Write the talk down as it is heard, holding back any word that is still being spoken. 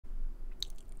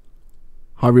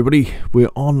Hi everybody, we're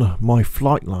on my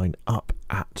flight line up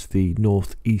at the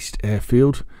northeast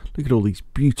airfield. Look at all these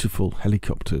beautiful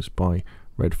helicopters by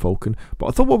Red Falcon. But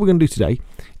I thought what we're going to do today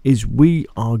is we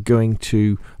are going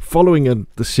to, following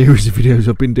the series of videos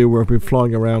I've been doing where I've been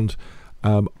flying around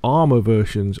armour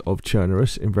versions of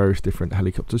Chernarus in various different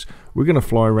helicopters, we're going to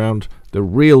fly around the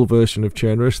real version of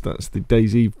Chernarus, that's the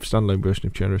DayZ standalone version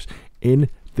of Chernarus, in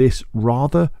this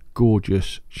rather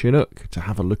gorgeous Chinook, to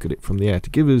have a look at it from the air, to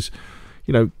give us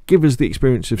the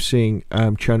experience of seeing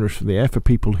Chernarus from the air for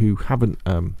people who haven't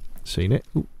seen it.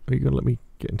 Ooh, are you going to let me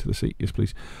get into the seat? Yes,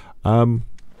 please. And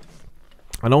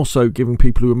also giving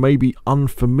people who are maybe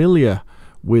unfamiliar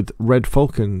with Red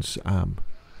Falcon's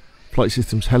Flight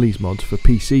Systems Heliz mods for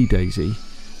PC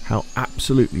DayZ, how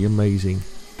absolutely amazing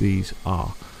these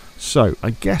are. So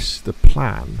I guess the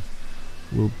plan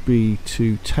will be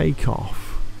to take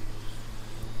off,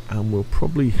 and we'll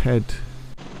probably head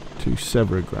to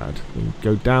Severograd and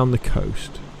go down the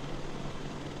coast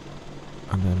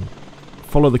and then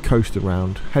follow the coast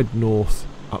around, head north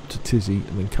up to Tizzy,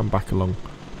 and then come back along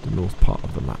the north part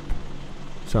of the map.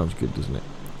 Sounds good, doesn't it?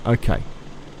 Okay.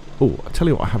 Oh, I tell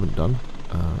you what I haven't done.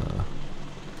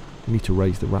 We need to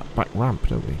raise the back ramp,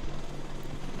 don't we?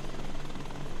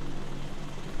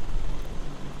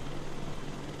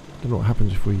 Don't know what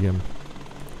happens if we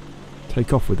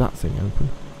take off with that thing open.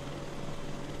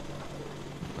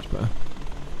 Better.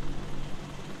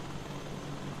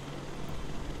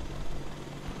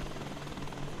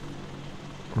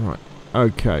 Right,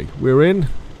 okay, we're in.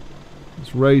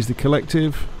 Let's raise the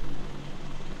collective.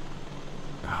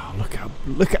 Oh,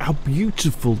 look at how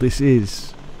beautiful this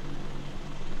is.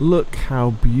 Look how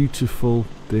beautiful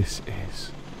this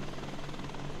is.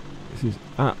 This is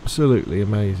absolutely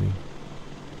amazing.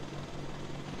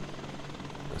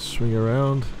 Let's swing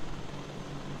around.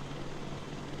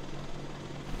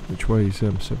 Which way is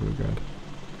Severograd?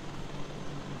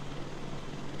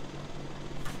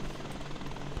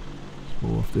 It's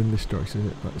more often in this direction,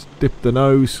 isn't it? Let's dip the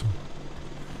nose.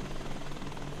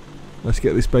 Let's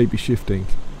get this baby shifting.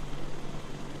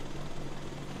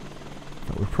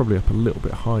 But we're probably up a little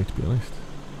bit high, to be honest.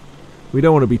 We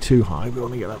don't want to be too high. We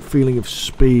want to get that feeling of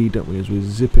speed, don't we, as we're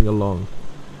zipping along.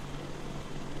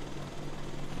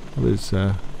 Well, there's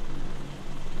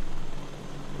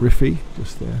Riffy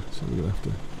just there, so we're going to have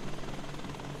to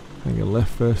hang a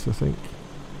left first, I think.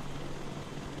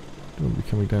 Don't want to be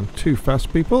coming down too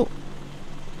fast, people.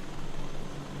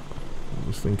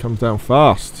 This thing comes down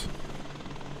fast.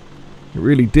 It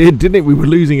really did, didn't it? We were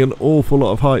losing an awful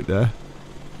lot of height there.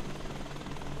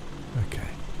 Okay.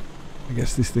 I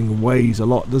guess this thing weighs a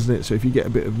lot, doesn't it? So if you get a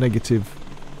bit of negative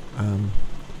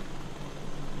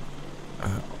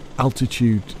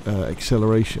altitude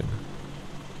acceleration.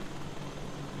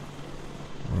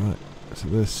 Alright, so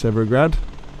there's Severograd.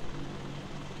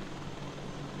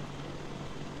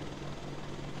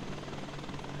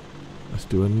 Let's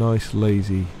do a nice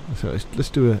lazy, so let's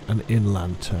do an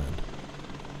inland turn.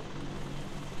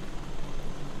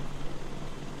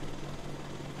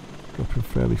 Dropping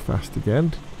fairly fast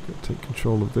again. Got to take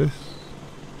control of this.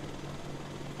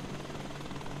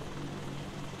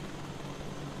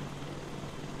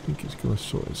 I think it's going to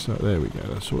sort itself. There we go.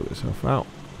 Let's sort itself out.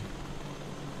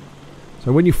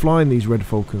 So when you're flying these Red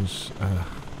Falcons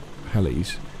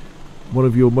helis, one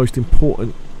of your most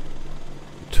important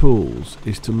tools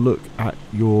is to look at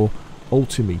your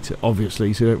altimeter,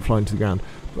 obviously, so you don't fly into the ground,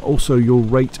 but also your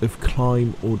rate of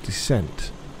climb or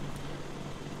descent,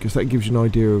 because that gives you an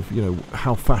idea of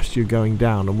how fast you're going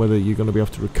down and whether you're going to be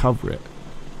able to recover it.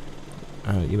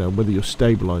 Whether you're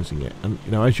stabilizing it, and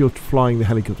as you're flying the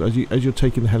helicopter, as you're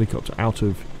taking the helicopter out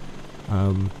of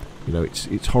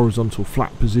its horizontal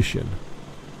flat position,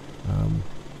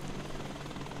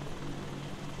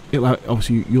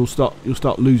 obviously you'll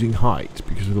start losing height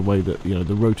because of the way that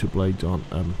the rotor blades aren't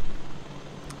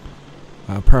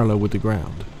parallel with the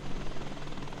ground,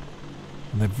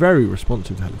 and they're very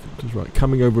responsive helicopters. Right,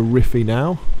 coming over Riffy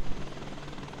now.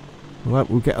 Well,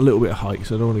 we'll get a little bit of height,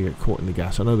 so I don't want to get caught in the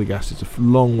gas. I know the gas is a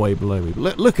long way below me,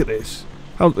 but look at this.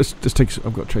 Let's just take.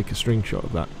 I've got to take a string shot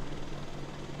of that.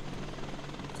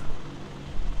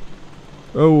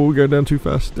 Oh, we're going down too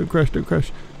fast. Don't crash, don't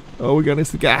crash. Oh, we're going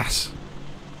into the gas.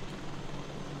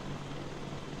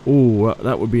 Oh,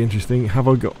 that would be interesting.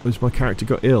 Has my character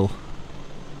got ill?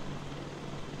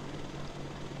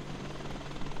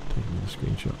 Taking a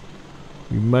screenshot.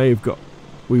 We may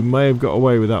have got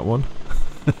away with that one.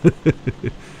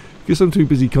 Because I'm too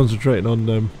busy concentrating on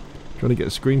trying to get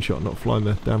a screenshot, not flying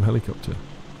the damn helicopter.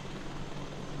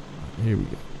 Here we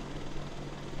go.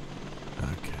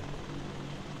 Okay.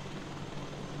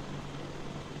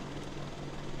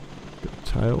 Bit of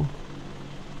tail.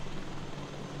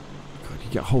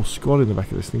 could get a whole squad in the back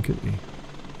of this thing, couldn't you?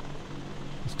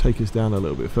 Let's take us down a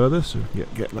little bit further so we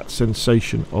can get that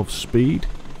sensation of speed.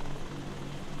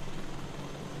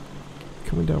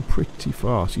 Coming down pretty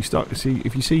fast. You start to see,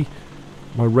 if you see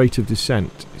my rate of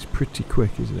descent, it's pretty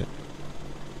quick, isn't it?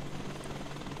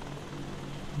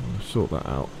 I'll sort that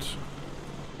out.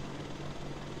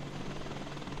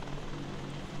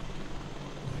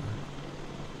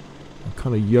 I'm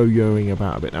kind of yo-yoing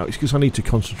about a bit now. It's because I need to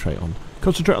concentrate on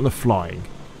the flying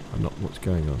and not what's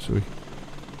going on. So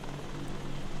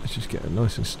let's just get it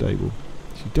nice and stable.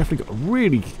 So you've definitely got a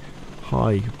really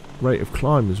high rate of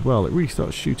climb as well. It really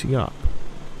starts shooting up.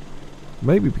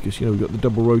 Maybe because, you know, we've got the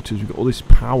double rotors, we've got all this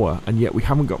power, and yet we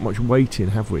haven't got much weight in,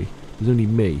 have we? There's only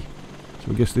me.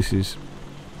 So I guess this is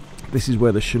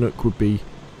where the Chinook would be,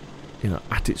 you know,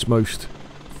 at its most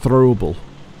throwable.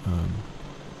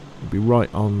 It'd be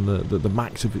right on the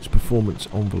max of its performance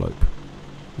envelope,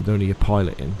 with only a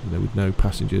pilot in, you know, with no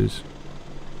passengers.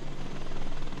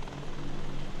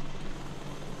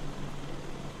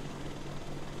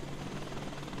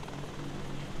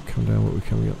 Come down, what we're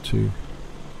coming up to.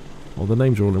 Well, the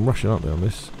names are all in Russian, aren't they, on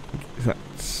this?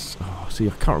 That's, oh, see,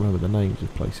 I can't remember the names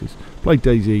of places. Played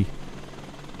DayZ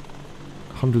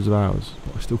hundreds of hours,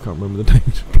 but I still can't remember the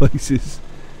names of places.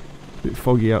 It's a bit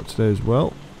foggy out today as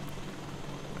well.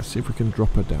 Let's see if we can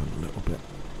drop her down a little bit.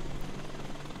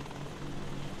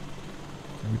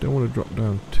 We don't want to drop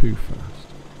down too fast.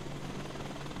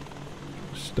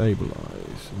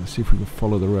 Stabilise, and let's see if we can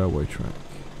follow the railway track.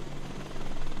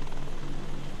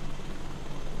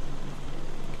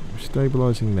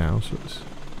 Stabilising now, so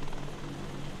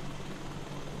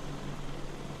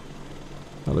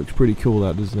that looks pretty cool,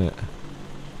 that, doesn't it?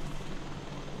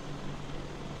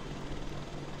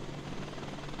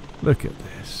 Look at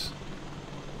this.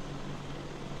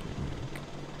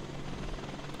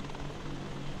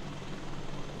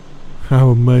 How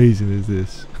amazing is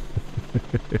this?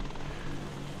 Okay,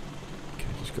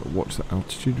 just got to watch the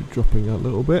altitude dropping a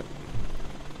little bit.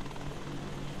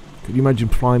 Could you imagine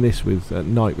flying this with at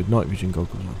night with night vision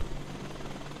goggles on?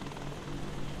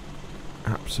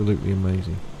 Absolutely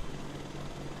amazing.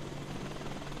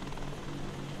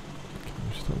 Okay,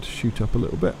 I'm starting to shoot up a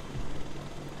little bit.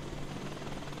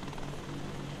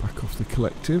 Back off the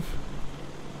collective.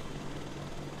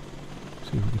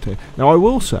 See if we can take. Now I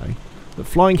will say that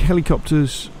flying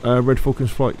helicopters, Red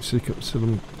Falcon's flight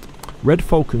systems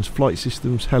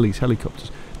Heliz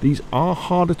helicopters, these are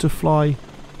harder to fly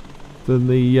than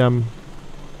the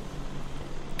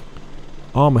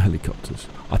armour helicopters.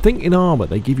 I think in armour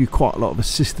they give you quite a lot of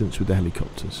assistance with the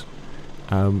helicopters,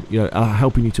 you know,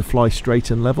 helping you to fly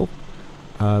straight and level.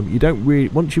 You don't really,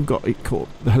 once you've got it caught,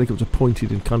 the helicopter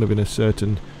pointed in kind of in a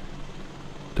certain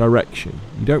direction,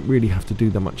 you don't really have to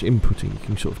do that much inputting. You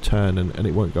can sort of turn and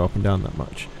it won't go up and down that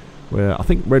much. Where I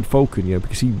think Red Falcon, you know,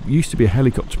 because he used to be a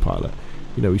helicopter pilot,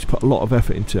 you know, he's put a lot of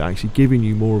effort into actually giving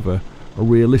you more of a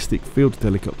realistic feel to the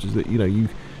helicopters, that, you know, you,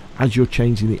 as you're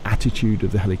changing the attitude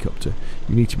of the helicopter,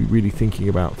 you need to be really thinking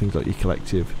about things like your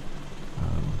collective,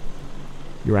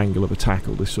 your angle of attack,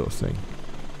 all this sort of thing.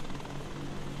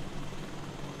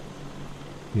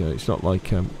 You know, it's not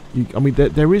like I mean,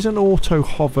 there is an auto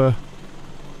hover.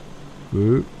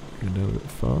 Ooh, going down a bit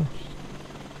fast.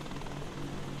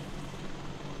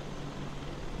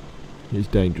 It's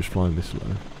dangerous flying this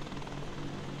low.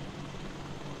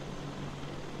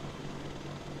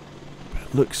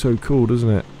 It looks so cool, doesn't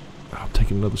it? Oh, I'm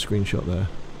taking another screenshot there.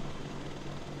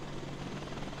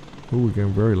 Oh, we're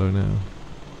going very low now.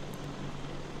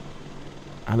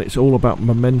 And it's all about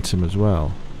momentum as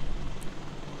well.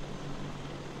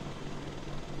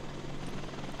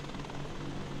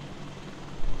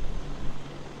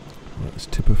 Right, let's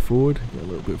tip her forward, get a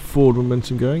little bit of forward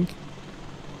momentum going.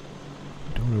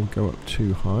 Don't want to go up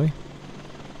too high.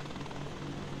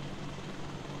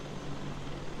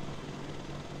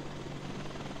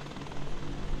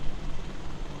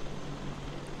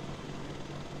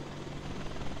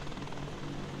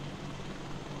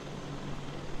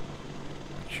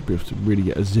 Should be able to really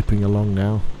get a zipping along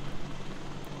now.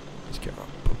 Let's get up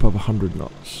above 100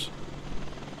 knots.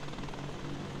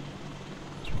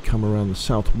 As we come around the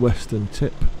southwestern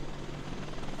tip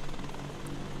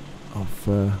of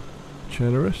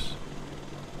Chernarus.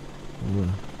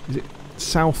 Is it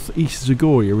southeast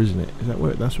Zagoria, isn't it? Is that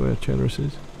where? That's where Chernarus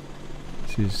is.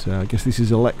 This is, I guess, this is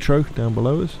Electro down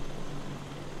below us.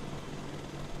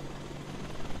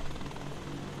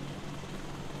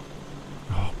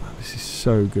 Oh man, this is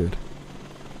so good.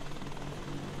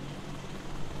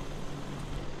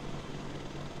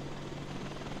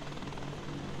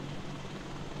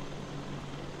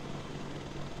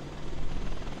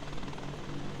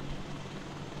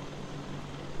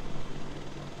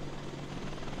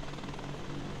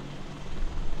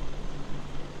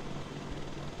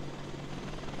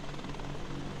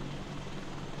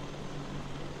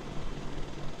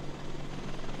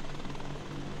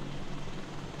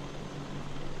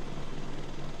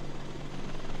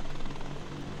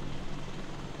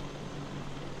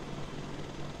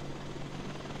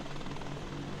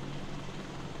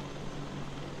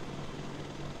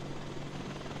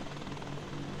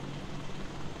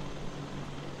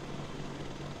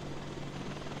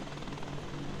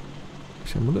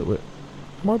 I'm a little bit...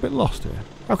 Am I a bit lost here?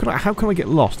 How can I get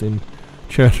lost in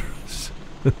Chernarus?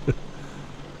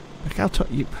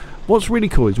 What's really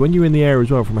cool is when you're in the air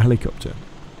as well from a helicopter,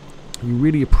 you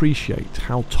really appreciate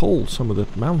how tall some of the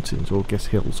mountains, or I guess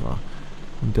hills, are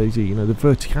in DayZ. You know, the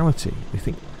verticality. You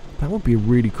think that would be a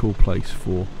really cool place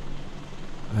for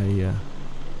a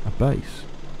base.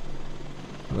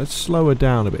 Let's slow her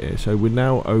down a bit here. So we're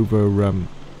now over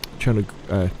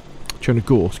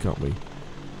Chernarus, can't we?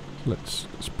 Let's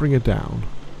bring her down,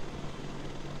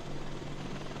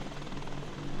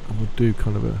 and we'll do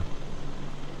kind of a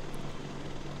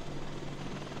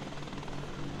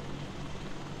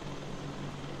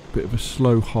bit of a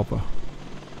slow hover.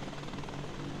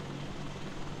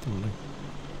 Don't want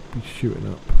to be shooting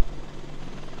up.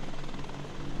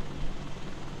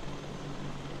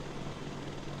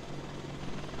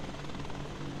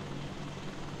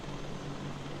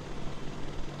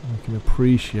 I can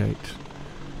appreciate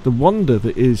the wonder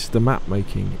that is the map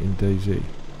making in DayZ.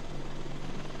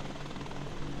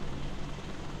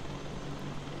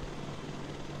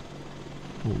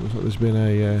 Oh, looks like there's been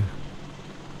a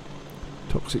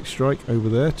toxic strike over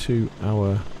there to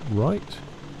our right.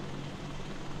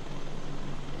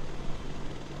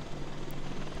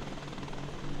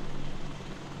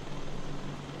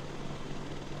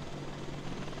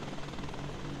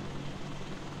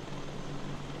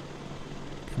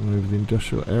 Coming over the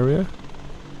industrial area.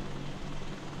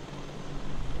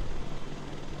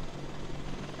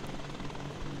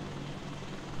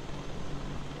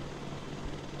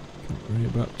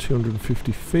 About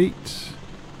 250 feet.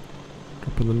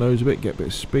 Dropping the nose a bit, get a bit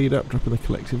of speed up, dropping the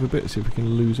collective a bit, see if we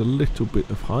can lose a little bit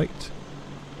of height.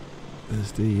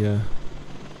 There's the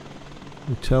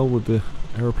hotel with the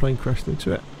aeroplane crashed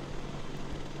into it.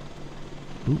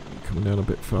 Ooh, coming down a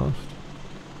bit fast.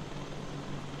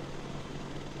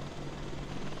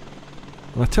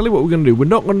 And I tell you what we're going to do. We're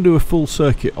not going to do a full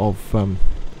circuit of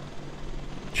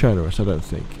Chernarus, I don't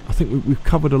think. I think we've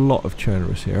covered a lot of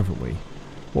Chernarus here, haven't we?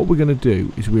 What we're going to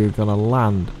do is we're going to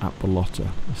land at Balota.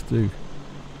 Let's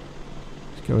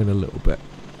go in a little bit.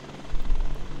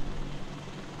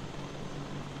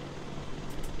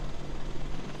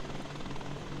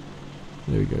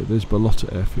 There we go. There's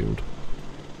Balota airfield.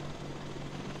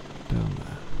 Down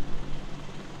there.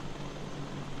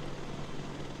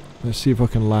 Let's see if I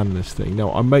can land this thing.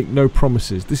 Now, I make no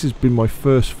promises. This has been my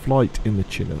first flight in the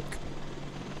Chinook.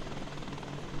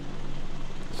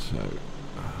 So...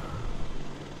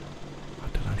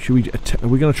 Should we? Are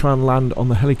we going to try and land on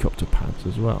the helicopter pads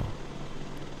as well?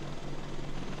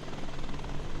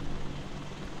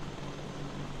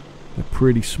 They're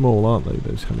pretty small, aren't they?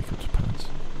 Those helicopter pads.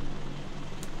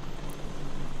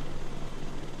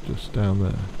 Just down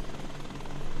there.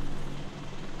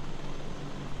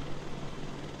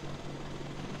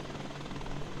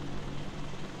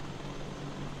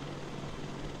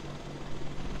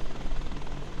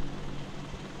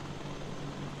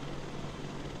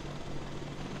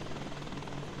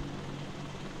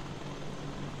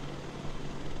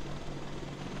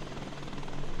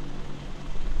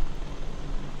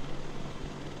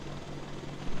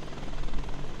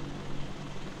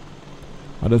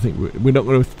 I don't think we're not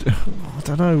going to... I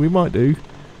don't know, we might do.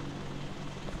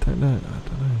 I don't know.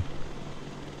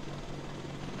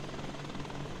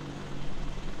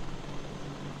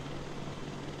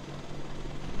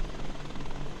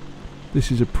 This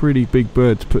is a pretty big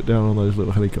bird to put down on those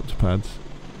little helicopter pads.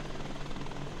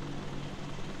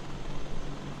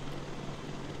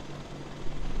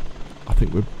 I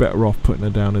think we're better off putting her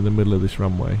down in the middle of this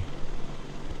runway.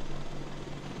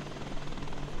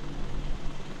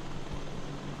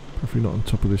 Preferably not on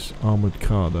top of this armoured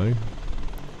car though.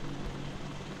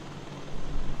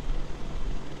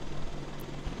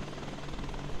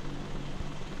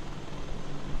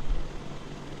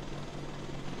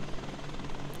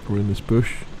 Or in this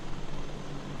bush.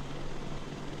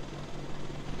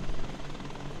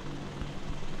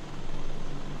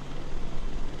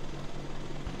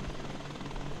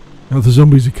 Oh, the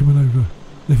zombies are coming over.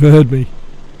 They've heard me.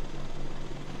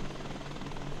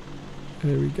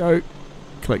 There we go.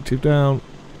 Collective down.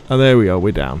 Oh, there we are.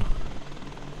 We're down.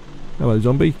 Hello,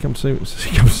 zombie. Come say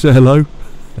hello.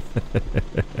 Okay,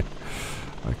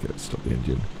 let's stop the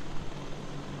engine.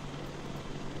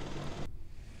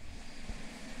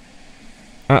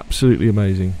 Absolutely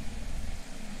amazing.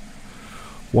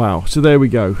 Wow. So there we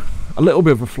go. A little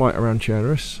bit of a flight around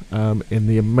Chernarus in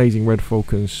the amazing Red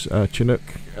Falcons Chinook.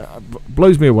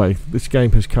 Blows me away. This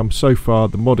game has come so far.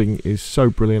 The modding is so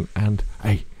brilliant. And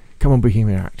hey, come on,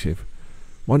 Bohemia Active.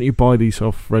 Why don't you buy these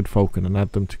off Red Falcon and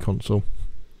add them to console?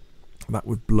 That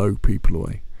would blow people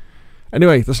away.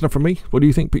 Anyway, that's enough from me. What do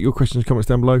you think? Put your questions and comments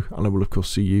down below, and I will of course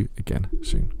see you again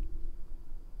soon.